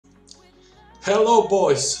Hello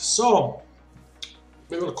boys, so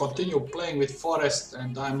we will continue playing with Forrest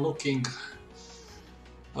and I'm looking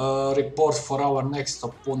report for our next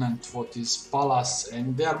opponent, what is Palace,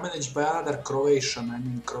 and they are managed by another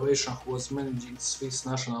Croatian, Croatian who was managing Swiss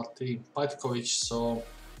national team, Patkovic, so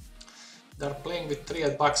they are playing with 3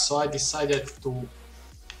 at back, so I decided to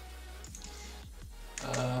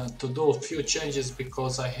do a few changes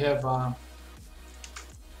because I have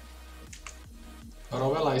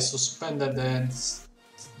Rovella is suspended and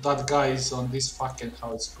that guy is on this fucking,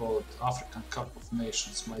 how it's called, African Cup of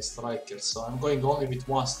Nations, my striker, so I'm going only with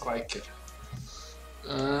one striker.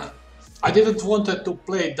 I didn't wanted to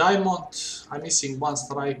play Diamond, I'm missing one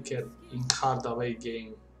striker in hard away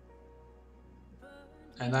game.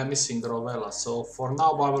 And I'm missing Rovella, so for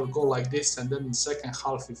now I will go like this, and then in second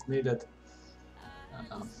half if needed,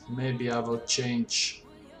 maybe I will change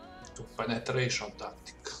to penetration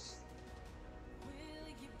tactic.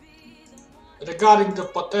 Regarding the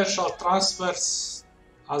potential transfers,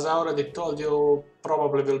 as I already told you,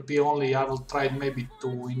 probably will be only, I will try maybe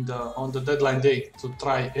on the deadline day to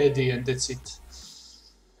try Eddie and that's it.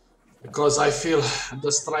 Because I feel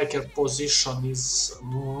the striker position is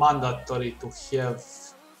mandatory to have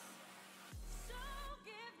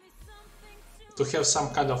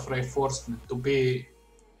some kind of reinforcement, to be...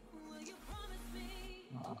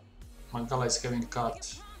 Mangala is having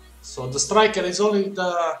cut. So the striker is only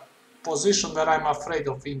the position where I'm afraid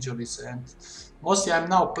of injuries, and mostly I'm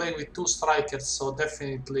now playing with 2 strikers, so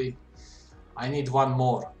definitely I need one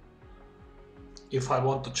more if I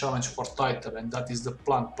want to challenge for title, and that is the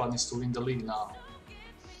plan. Plan is to win the league now.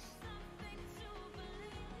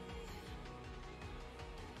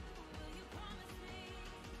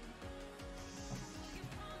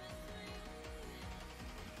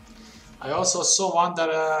 I also saw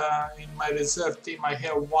in my reserve team I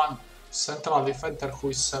have one central defender who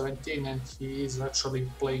is 17 and he is actually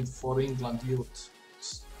playing for England youth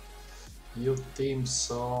team,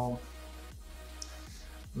 so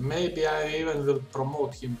maybe I even will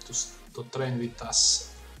promote him to train with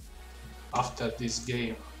us after this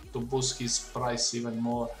game to boost his price even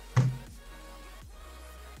more.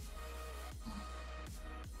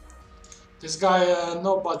 This guy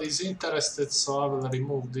nobody's interested, so I will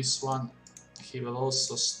remove this one. He will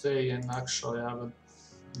also stay, and actually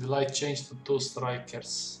will I change to 2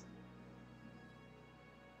 strikers?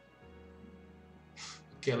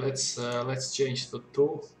 Okay, let's change to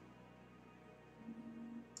 2.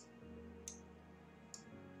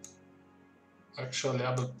 Actually,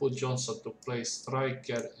 I will put Johnson to play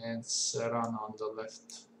striker and Serrano on the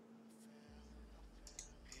left.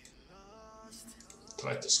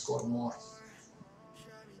 Try to score more.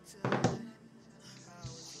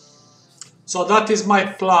 So that is my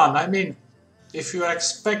plan. I mean, if you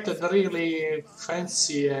expected really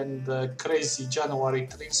fancy and crazy January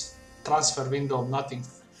transfer window,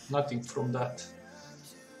 nothing from that.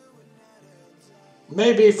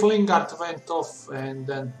 Maybe if Lingard went off and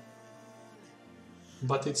then,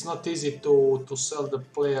 but it's not easy to sell the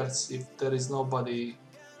players if there is nobody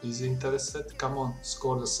is interested. Come on,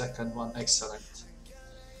 score the second one, excellent.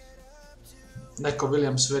 Neco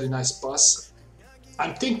Williams, very nice pass.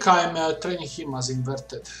 I think I'm training him as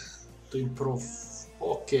inverted to improve.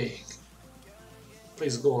 Okay,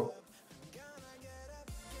 please go.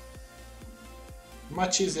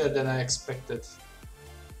 Much easier than I expected.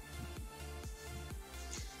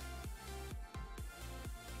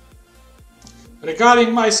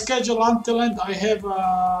 Regarding my schedule until end, I have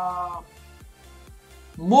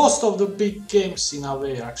most of the big games in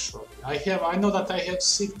away actually. I know that I have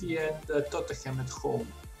City and Tottenham at home,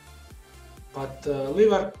 but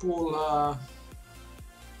Liverpool,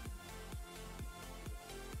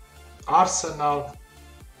 Arsenal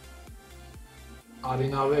are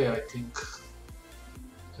in away, I think,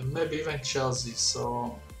 and maybe even Chelsea,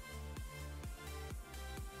 so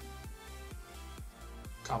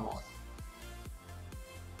come on.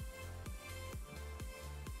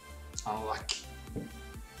 Unlucky.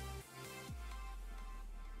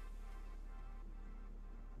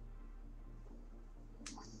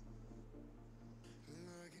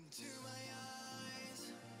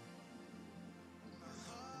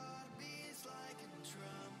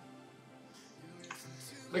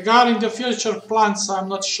 Regarding the future plans, I'm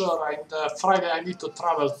not sure. Friday I need to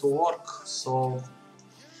travel to work, so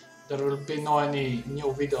there will be no any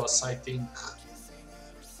new videos, I think,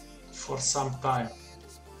 for some time.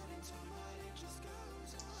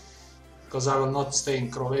 Because I will not stay in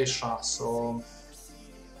Croatia, so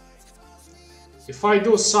if I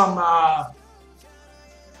do some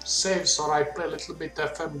saves or I play a little bit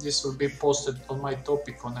FM, this will be posted on my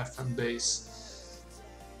topic on FM base.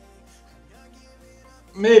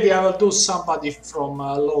 Maybe I will do somebody from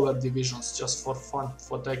lower divisions just for fun,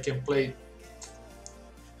 what I can play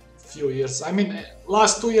few years. I mean,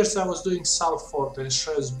 last 2 years I was doing Salford and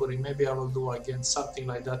Shrewsbury. Maybe I will do again something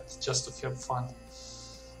like that just to have fun.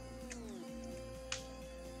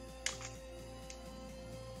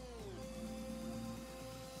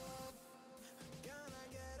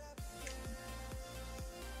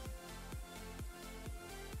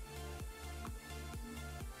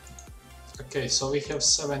 Okay, so we have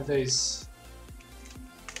 7 days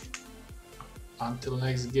until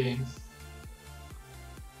next game.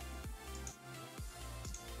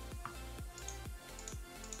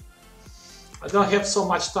 I don't have so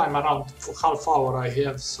much time, around half hour I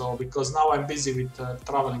have, so because now I'm busy with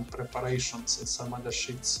traveling preparations and some other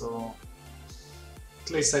shit, so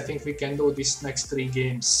at least I think we can do these next 3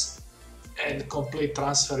 games and complete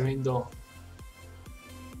transfer window.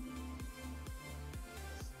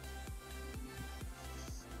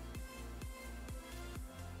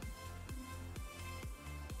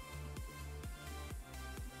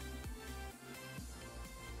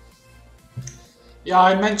 Yeah,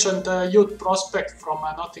 I mentioned the youth prospect from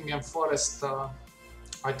Nottingham Forest.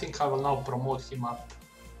 I think I will now promote him up.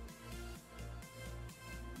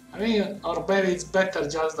 I mean, or maybe it's better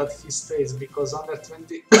just that he stays, because under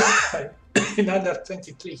 20 in under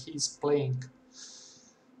 23 he's playing.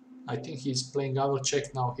 I think he's playing. I will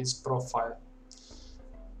check now his profile.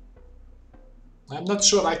 I'm not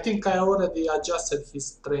sure. I think I already adjusted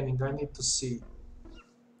his training. I need to see.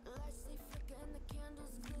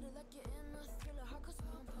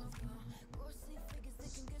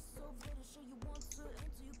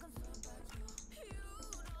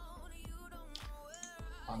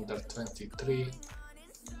 Under 23.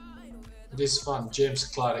 This one, James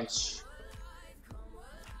Claridge.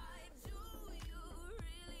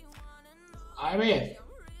 I mean,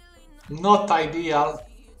 not ideal.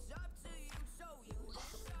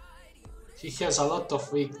 He has a lot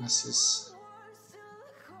of weaknesses,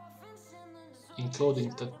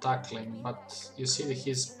 including the tackling, but you see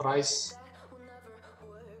his price.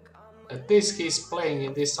 At least he's playing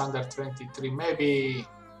in this under 23. Maybe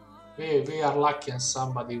we are lucky and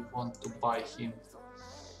somebody want to buy him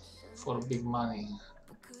for big money.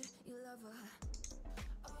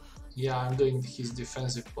 Yeah, I'm doing his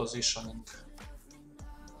defensive positioning.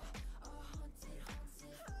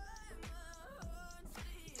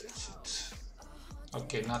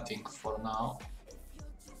 Okay, nothing for now.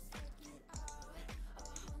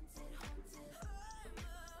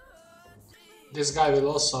 This guy will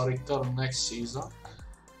also return next season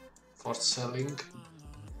for selling.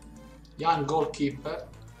 Young goalkeeper,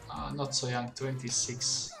 not so young,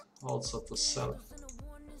 26, also to sell.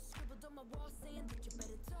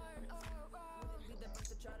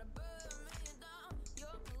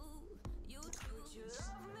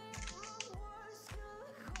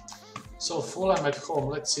 So Fulham at home,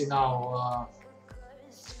 let's see now.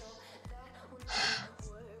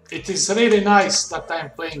 It is really nice that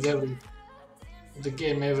I'm playing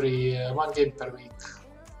one game per week.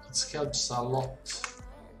 It helps a lot.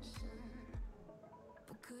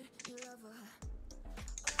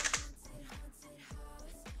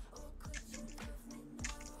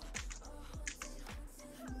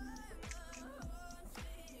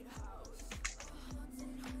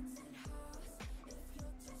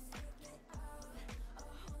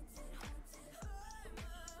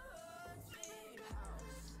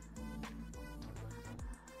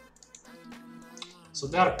 So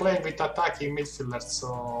they are playing with attacking midfielders,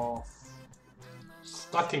 so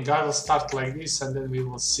nothing, I will start like this and then we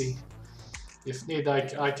will see. If need,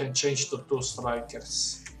 I can change to 2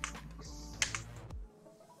 strikers.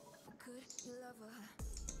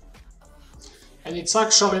 And it's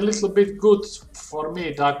actually a little bit good for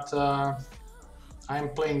me that I'm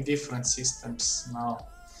playing different systems now,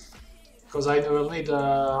 because I will need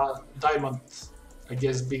a diamond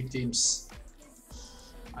against big teams.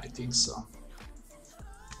 I think so.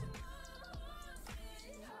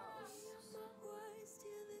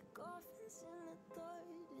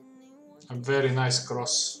 A very nice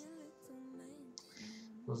cross.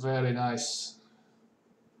 Very nice.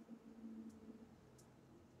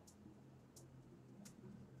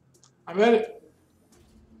 I'm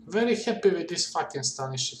very happy with this fucking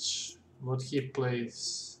Stanisic, what he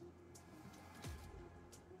plays.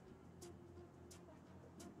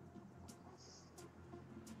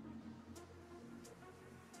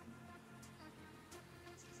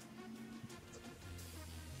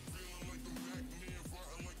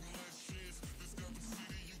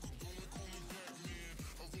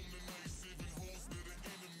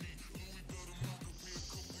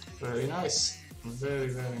 Very nice.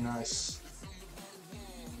 Very nice.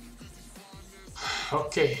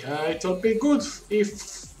 Okay, it will be good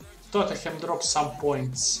if Tottenham drops some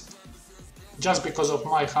points. Just because of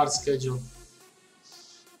my hard schedule.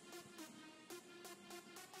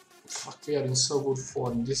 Fuck, we are in so good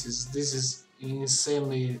form. This is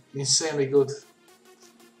insanely good.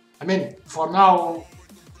 I mean, for now.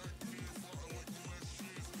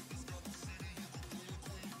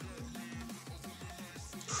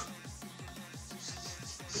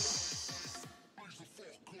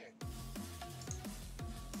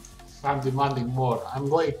 I'm demanding more. I'm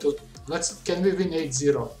going to can we win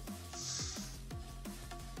 8-0?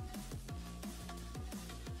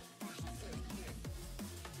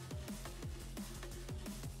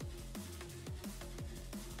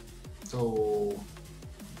 So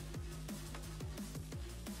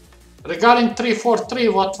regarding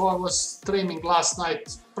 3-4-3, what I was streaming last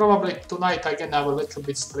night, probably tonight again I will a little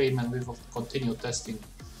bit stream and we will continue testing.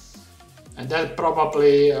 And then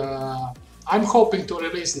probably I'm hoping to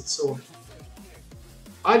release it soon.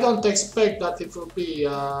 I don't expect that it will be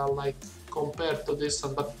like compared to this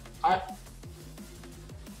one, but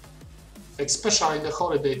especially in the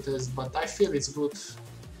holiday test, but I feel it's good.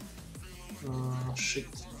 Shit.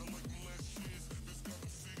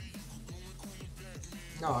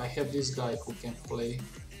 No, I have this guy who can play.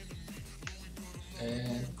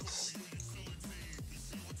 And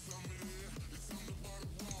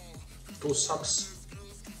 2 subs.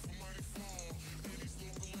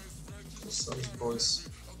 2 subs, boys.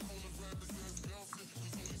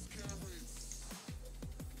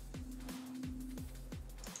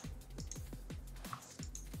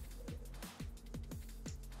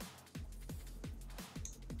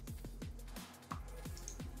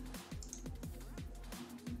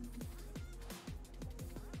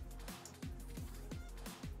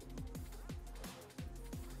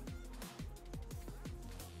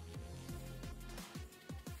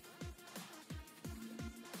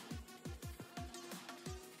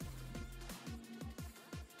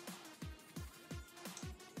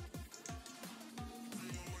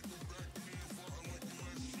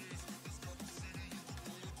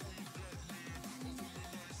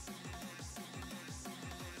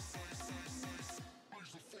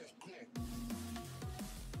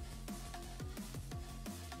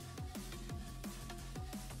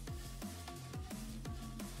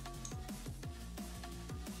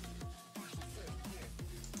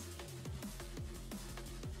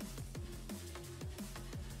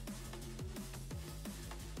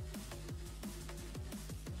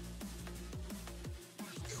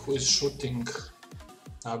 Who is shooting?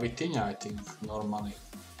 Vitinha, I think, normally.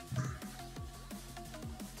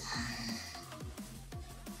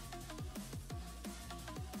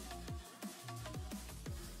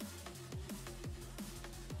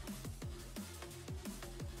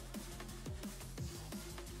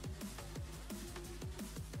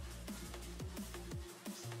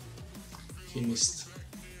 He missed.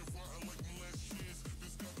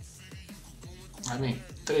 I mean,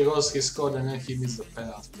 3 goals he scored and then he missed the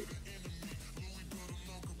penalty.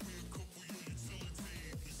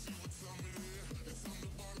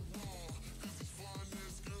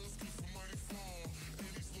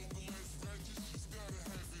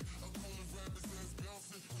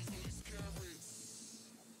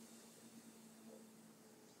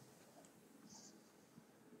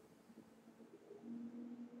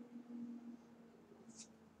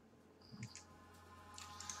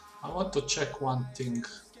 I want to check one thing.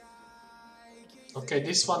 Okay,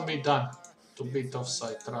 this one we done to beat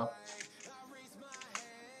offside trap.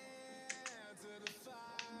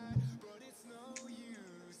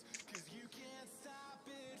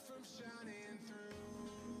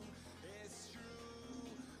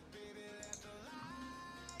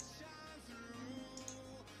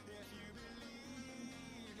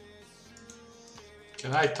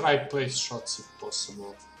 Can I try place shots if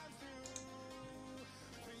possible?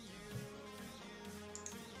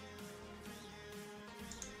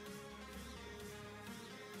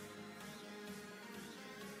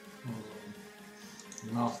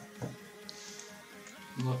 No,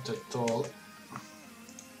 not at all.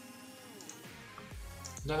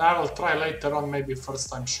 Then I will try later on, maybe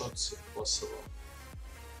first time shots if possible.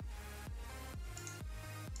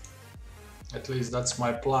 At least that's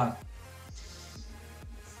my plan.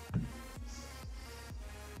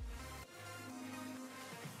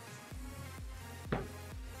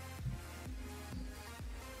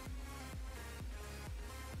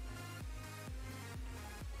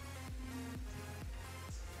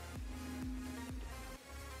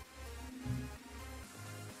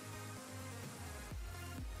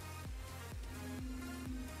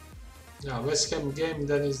 Yeah, West Ham game,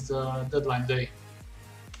 then is the deadline day.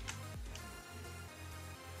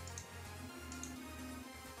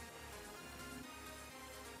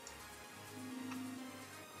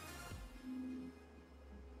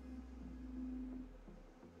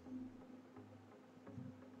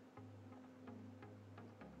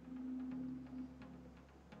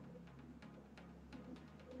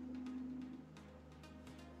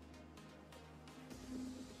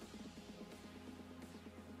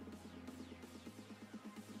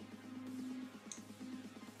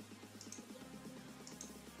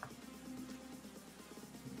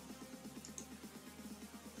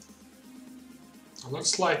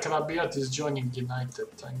 Looks like Rabiot is joining United.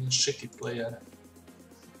 I mean, shitty player.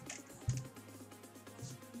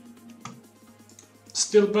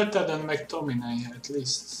 Still better than McTominay, at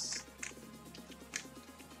least.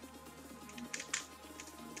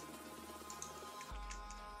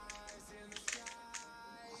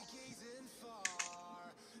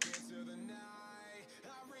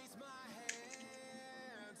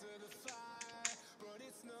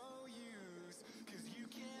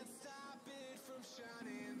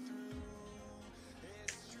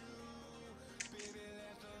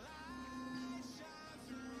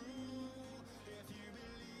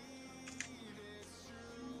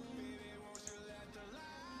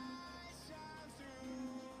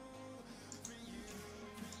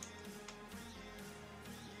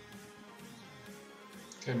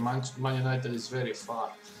 Okay, Man United is very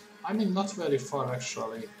far. I mean, not very far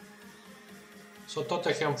actually. So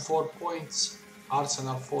Tottenham 4 points,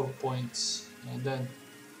 Arsenal 4 points, and then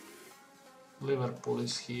Liverpool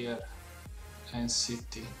is here, and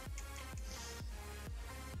City.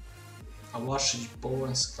 Vlašić,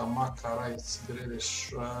 Bowen, Skamaka, Rice,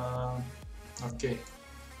 Grealish. Okay,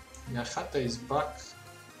 Yahata is back.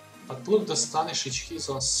 But look, the Stanisic, he's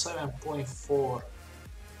on 7.4.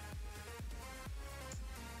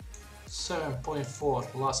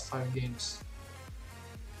 7.4 last 5 games.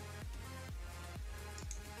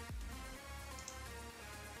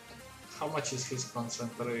 How much is his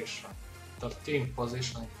concentration? 13,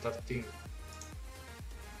 position 13.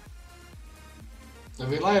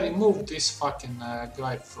 Will I remove this fucking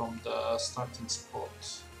guy from the starting spot?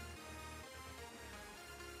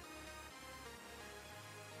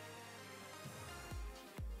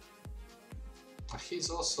 He's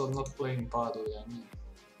also not playing badly, I mean.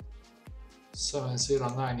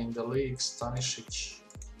 7-0-9 in the league, Stanisic.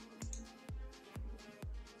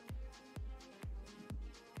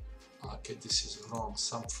 Okay, this is wrong,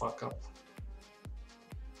 some fuck up.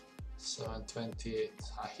 7-28,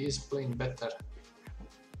 he's playing better.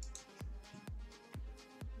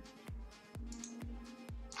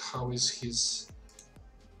 How is his?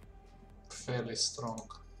 Fairly strong.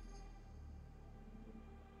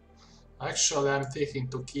 Actually, I'm thinking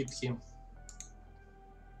to keep him.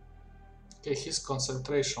 Okay, his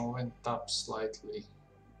concentration went up slightly.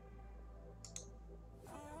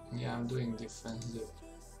 Yeah, I'm doing defensive.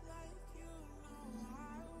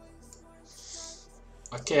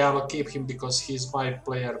 Okay, I will keep him because he's my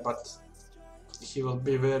player, but he will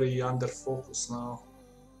be very under focus now.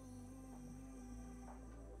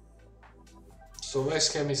 So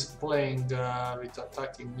West Ham is playing with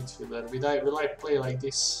attacking midfielder. Will I play like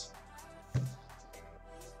this?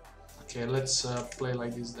 Okay, let's play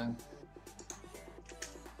like this then.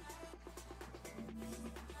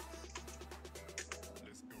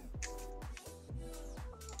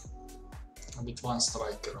 With one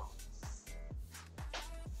striker.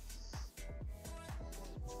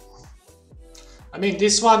 I mean,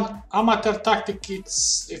 this one, amateur tactic,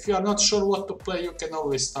 it's, if you are not sure what to play, you can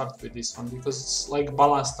always start with this one, because it's like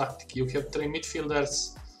balanced tactic. You have 3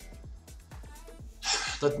 midfielders,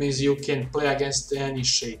 that means you can play against any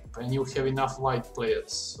shape, and you have enough wide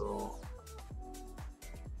players, so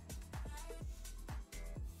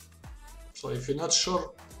if you're not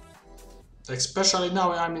sure, especially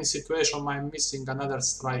now I'm in situation I'm missing another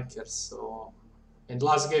striker, so in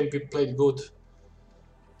last game we played good.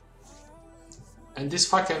 And this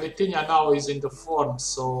fucking Vitinha now is in the form,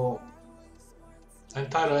 so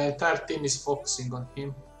entire team is focusing on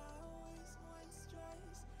him.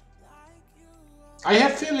 I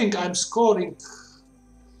have feeling I'm scoring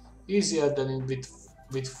easier than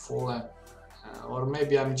with Fulham, or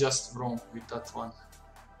maybe I'm just wrong with that one.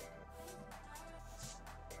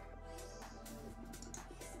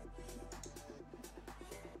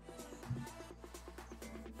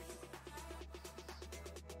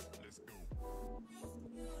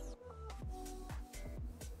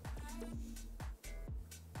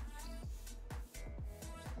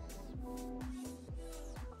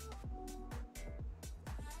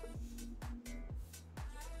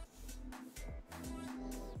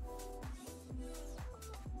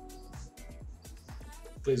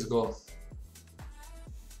 Please go.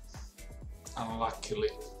 Unluckily.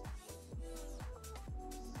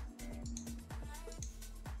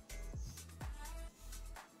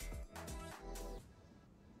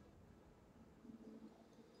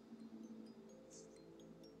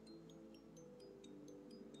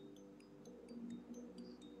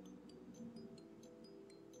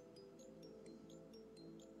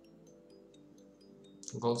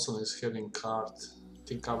 Golson is having card. I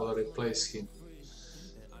think I will replace him.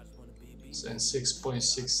 And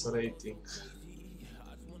 6.6 rating.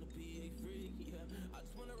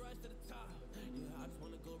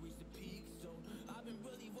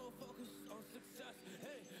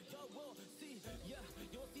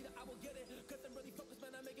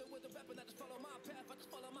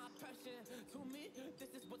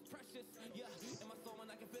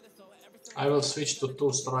 I will switch to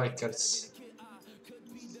 2 strikers.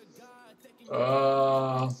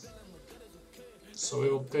 So we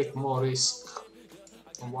will take more risk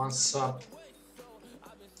on one sub.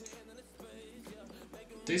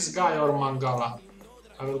 This guy or Mangala?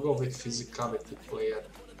 I will go with physicality player.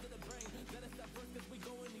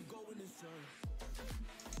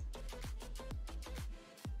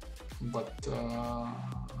 But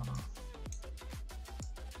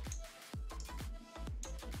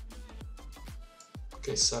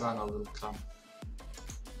okay, Serrano will come.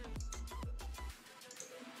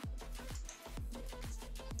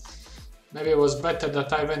 Maybe it was better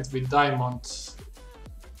that I went with Diamond.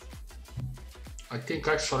 I think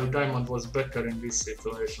actually Diamond was better in this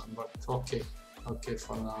situation, but okay, okay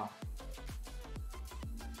for now.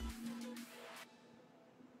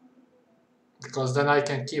 Because then I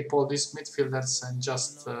can keep all these midfielders and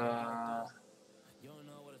just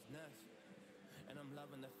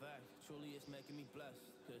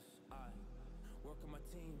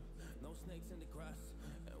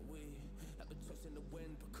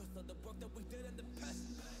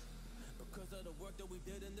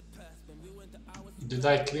did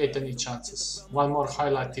I create any chances? One more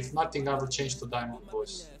highlight. If nothing, I will change to Diamond,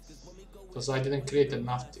 boys. Because I didn't create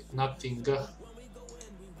nothing.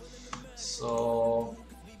 So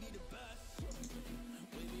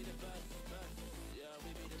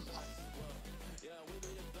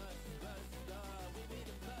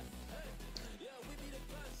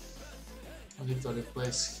I need to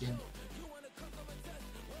replace him.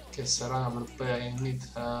 Okay, Serrano will play. I need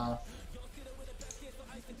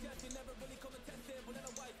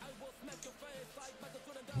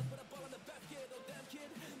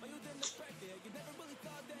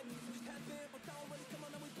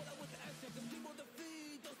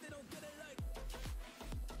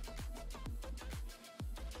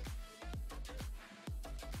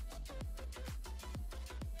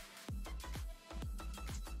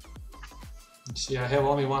see, I have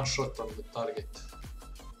only one shot on the target.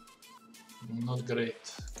 Not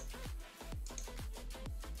great.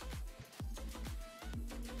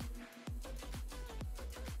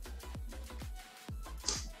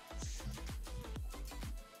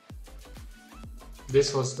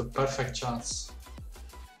 This was the perfect chance.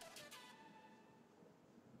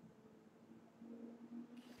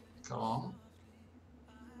 Come on.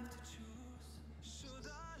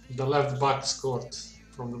 The left back scored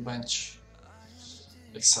from the bench.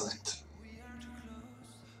 Excellent.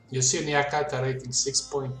 You see Niakata rating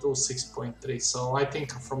 6.2, 6.3, so I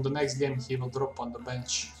think from the next game he will drop on the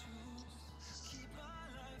bench.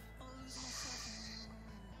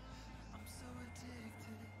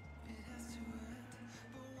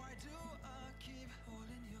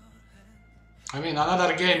 I mean,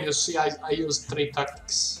 another game, you see, I used 3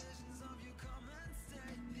 tactics.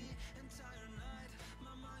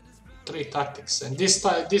 3 tactics, and this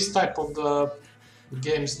type of the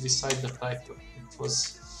games decide the title. It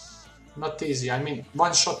was not easy. I mean,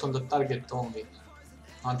 one shot on the target only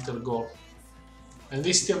until goal, and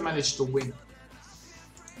we still managed to win.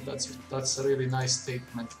 That's a really nice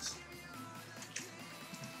statement.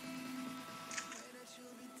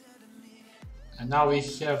 And now we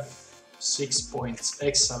have 6 points.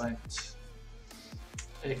 Excellent,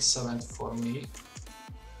 excellent for me.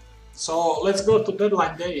 So let's go to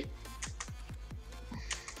deadline day.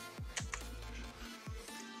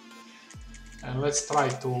 And let's try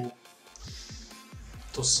to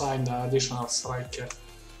sign the additional striker.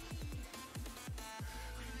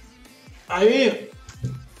 I mean,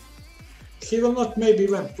 he will not maybe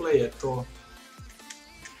even play at all.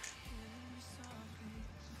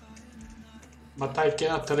 But I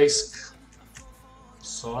cannot risk.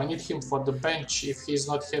 So I need him for the bench. If he's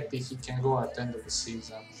not happy, he can go at the end of the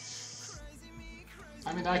season.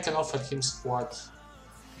 I mean, I can offer him squad.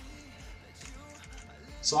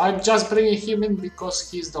 So I'm just bringing him in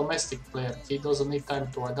because he's a domestic player. He doesn't need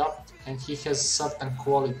time to adapt, and he has certain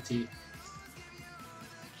quality,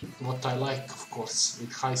 what I like, of course,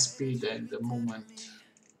 with high speed and the movement.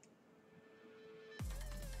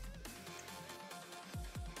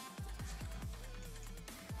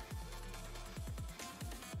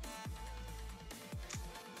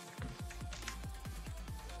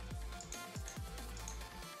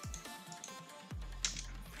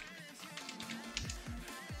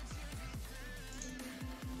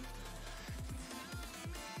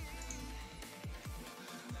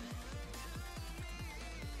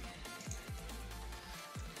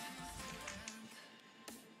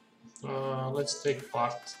 Let's take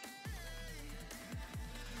part.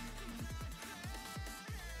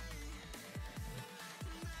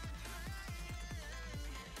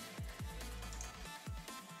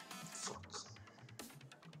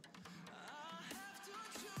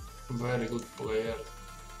 Very good player.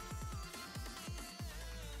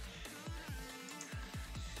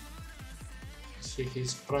 See,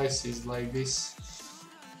 his price is like this.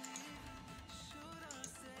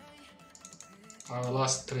 Our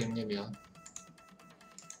last 3 million.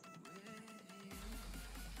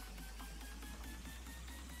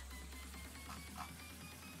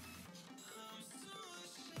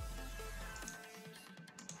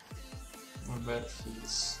 Where he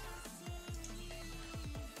is.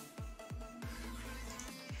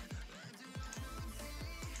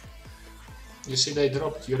 You see, they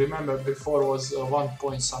dropped. You remember before was 1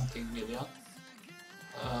 point something million.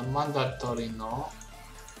 Mandatory, no.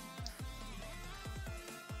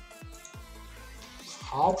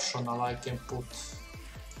 Optional I can put.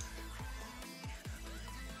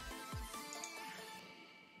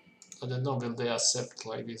 I don't know will they accept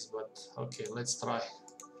like this, but okay, let's try.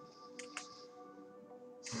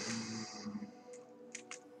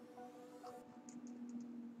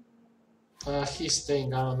 He's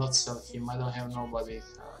staying, I will not sell him, I don't have nobody.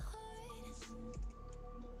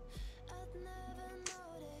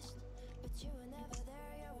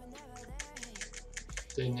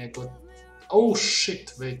 Then I got... Oh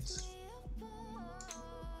shit, wait.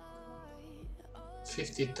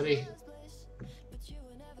 53.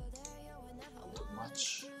 Too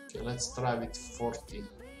much. Okay, let's try with 40.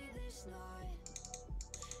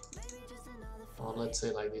 Or let's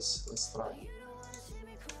say like this, let's try.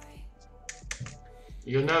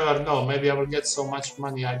 You never know, maybe I will get so much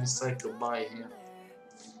money I decide to buy here.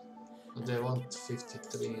 But they want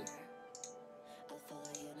 53.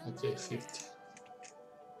 Okay, 50.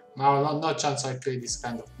 No, no chance I pay this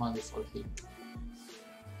kind of money for him.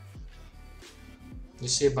 You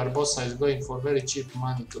see, Barbosa is going for very cheap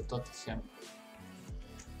money to Tottenham.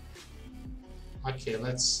 Okay,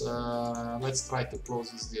 let's try to close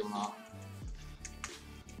this deal now.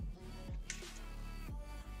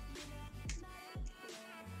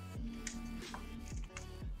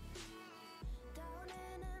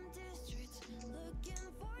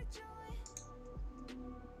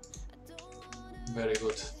 Very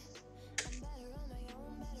good.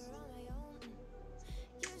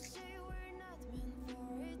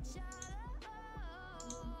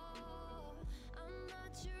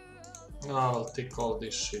 I'll take all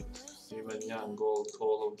this shit, even young, gold,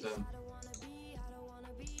 all of them.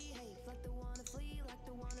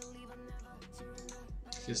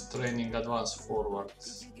 He's training advanced forward.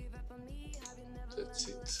 That's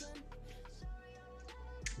it.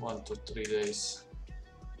 1 to 3 days.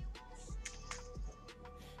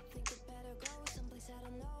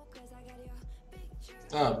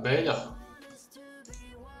 Belja.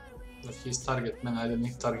 He's target man, I don't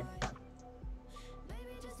need target.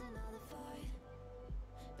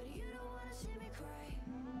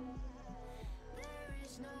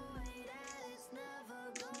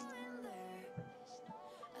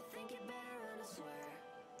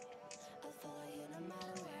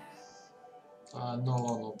 No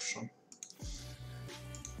loan option.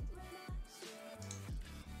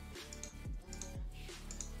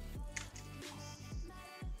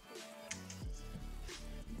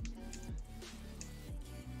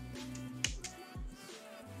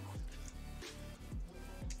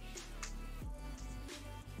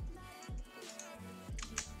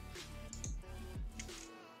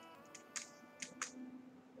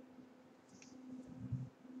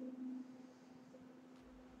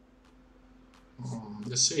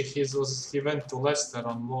 You see, he went to Leicester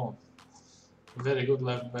on loan. Very good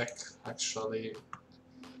left back, actually.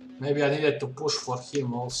 Maybe I needed to push for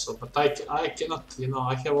him also, but I cannot, you know,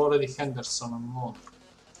 I have already Henderson on loan.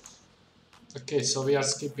 Okay, so we are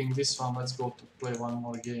skipping this one, let's go to play one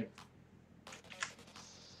more game.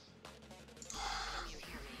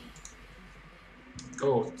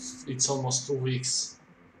 Oh, it's almost 2 weeks.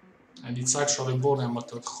 And it's actually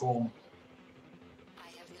Bournemouth at home.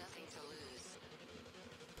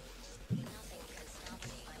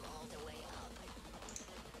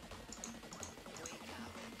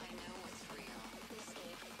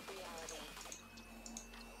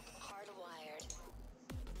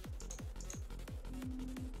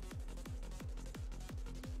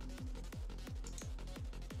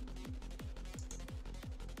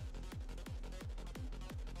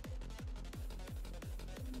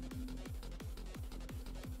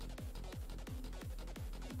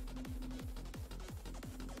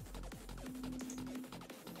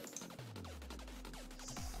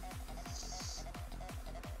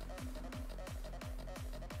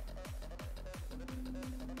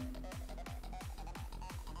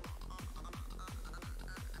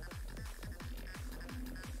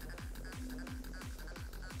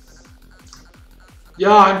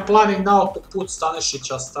 Yeah, I'm planning now to put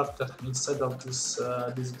Stanisic as starter instead of this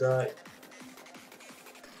guy.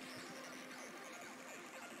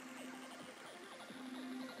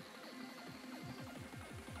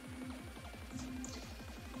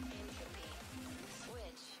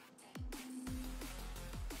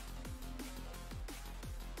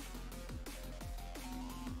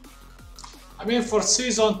 I mean, for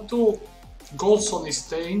season 2, Golson is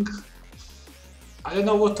staying. I don't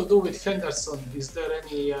know what to do with Henderson. Is there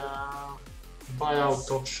any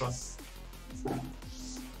buyout option?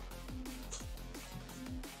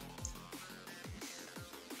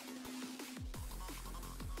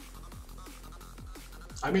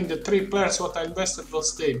 I mean, the 3 players what I invested will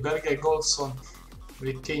stay. Berge, Golson,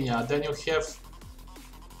 Vitinha. Then you have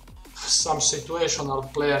some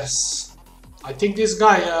situational players. I think this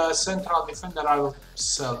guy, central defender, I will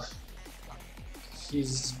sell.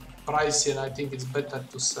 He's pricey and I think it's better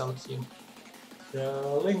to sell him.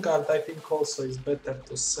 Lingard I think also is better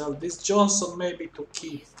to sell. This Johnson maybe to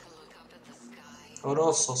keep. Or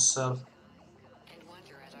also sell.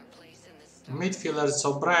 Midfielder,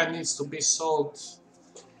 so Brian needs to be sold.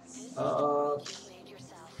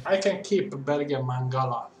 I can keep Berge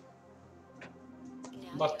Mangala.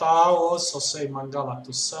 But I'll also say Mangala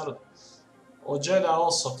to sell. Ojeda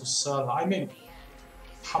also to sell. I mean,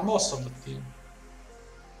 most of the team.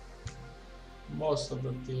 Most of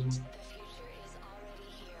the team.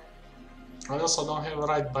 I also don't have a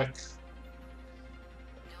right back.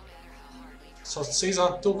 So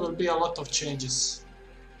season 2 will be a lot of changes.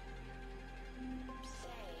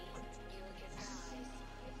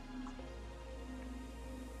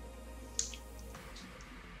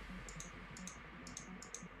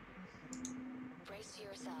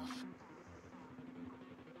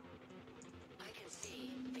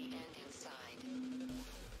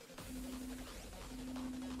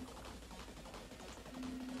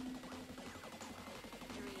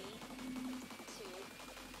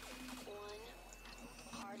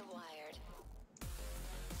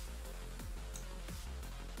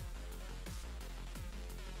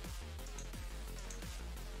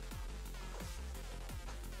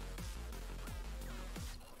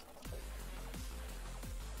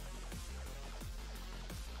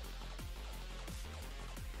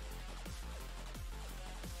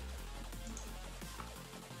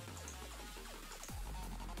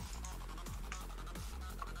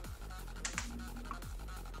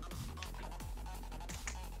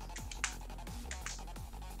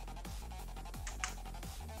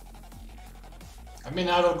 I mean,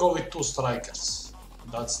 I will go with 2 strikers.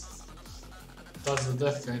 That's the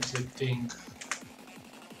definitely thing.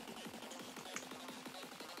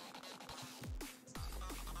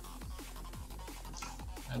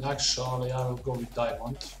 And actually, I will go with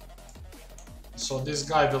Diamond. So this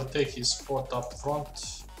guy will take his spot up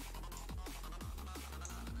front.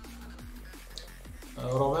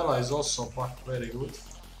 Rovella is also back very good.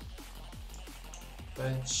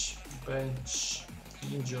 Bench.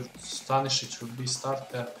 Injured. Stanisic will be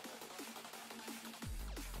starter.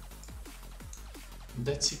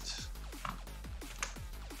 That's it.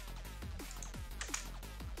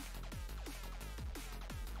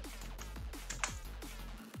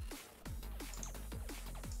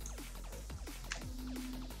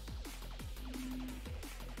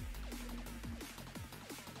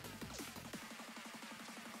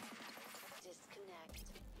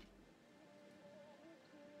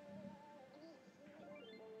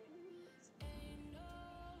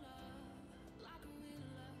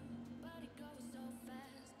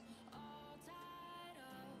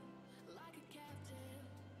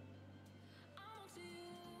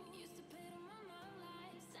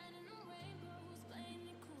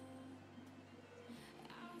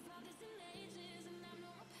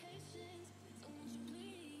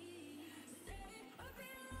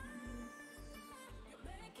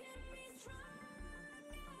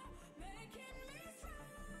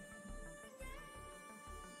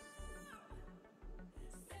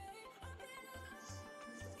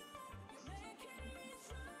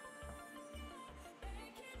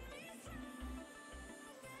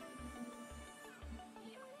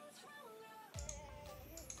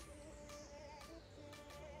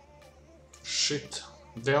 Shit,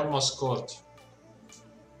 they almost scored.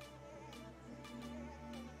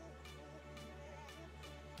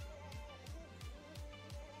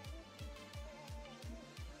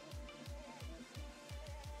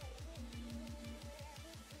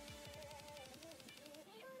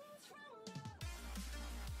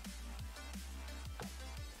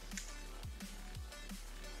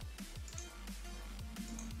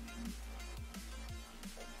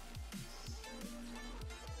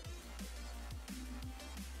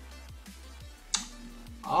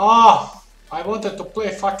 Ah! I wanted to play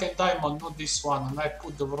fucking diamond, not this one, and I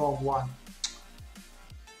put the wrong one.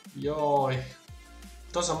 Yoy.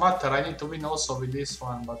 Doesn't matter, I need to win also with this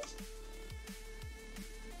one, but...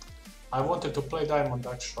 I wanted to play diamond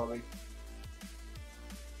actually.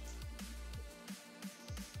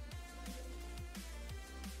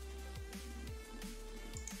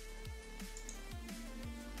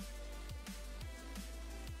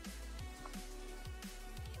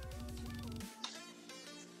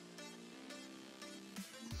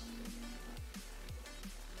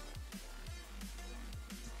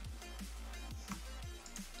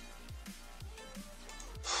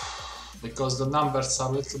 Because the numbers are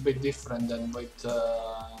a little bit different than with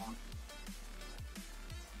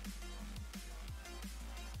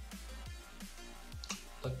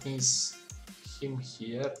that means him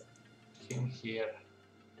here, him here.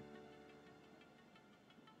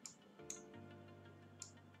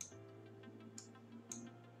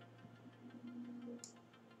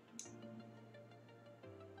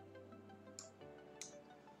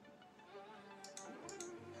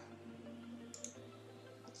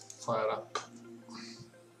 Fire up.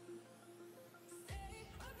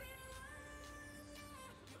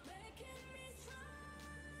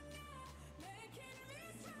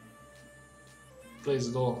 Please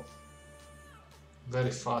go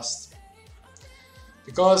very fast.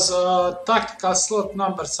 Because tactical slot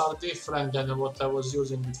numbers are different than what I was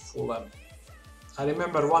using with Fulham. I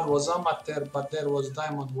remember one was amateur, but there was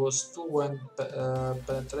diamond was 2 and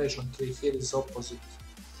penetration 3. Here is opposite.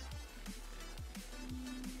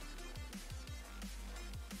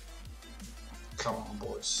 Come on,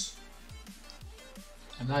 boys.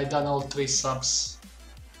 And I done all 3 subs.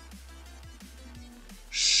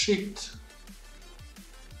 Shit.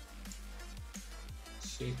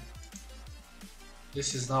 See.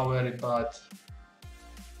 This is now very bad.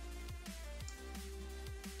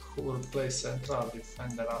 Who will play central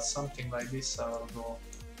defender or something like this? I will go.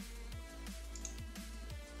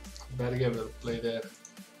 Berge will play there.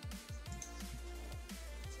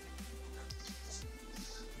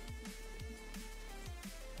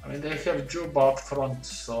 I mean, they have Juba up front,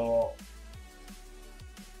 so...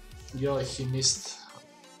 Yo, he missed.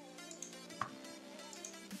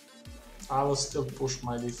 I will still push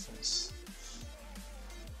my defense.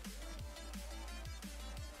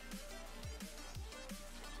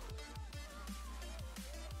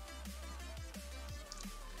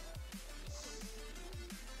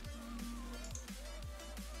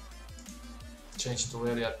 Change to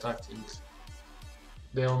very attacking.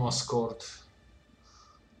 They almost scored.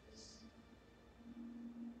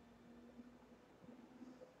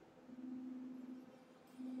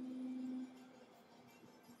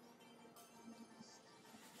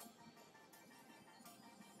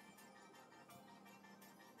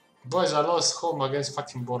 Boys, I lost home against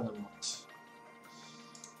fucking Bournemouth.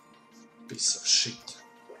 Piece of shit.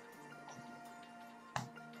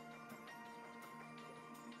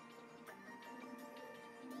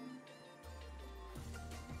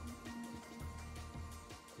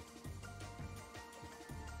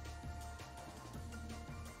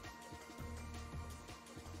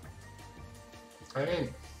 I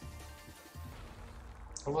mean,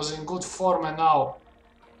 I was in good form and now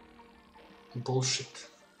bullshit.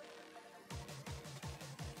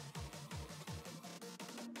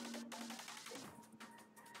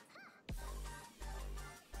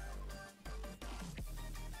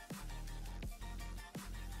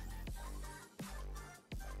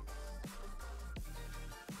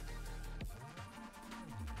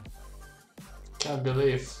 Can't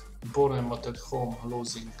believe Bournemouth at home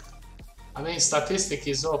losing. I mean, statistic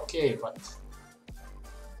is okay, but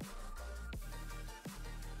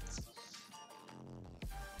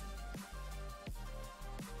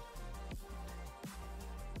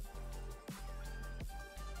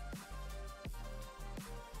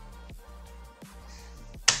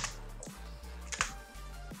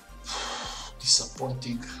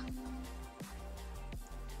disappointing.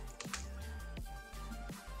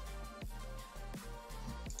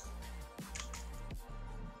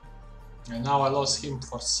 And now I lost him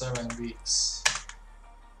for 7 weeks.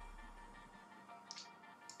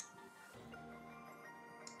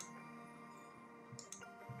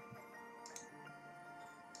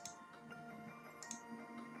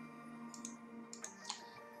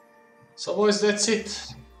 So boys, that's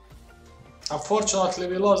it. Unfortunately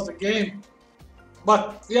we lost the game,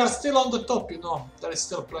 but we are still on the top, you know, there is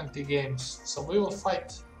still plenty games. So we will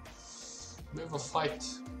fight,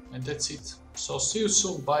 and that's it. So see you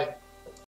soon, bye.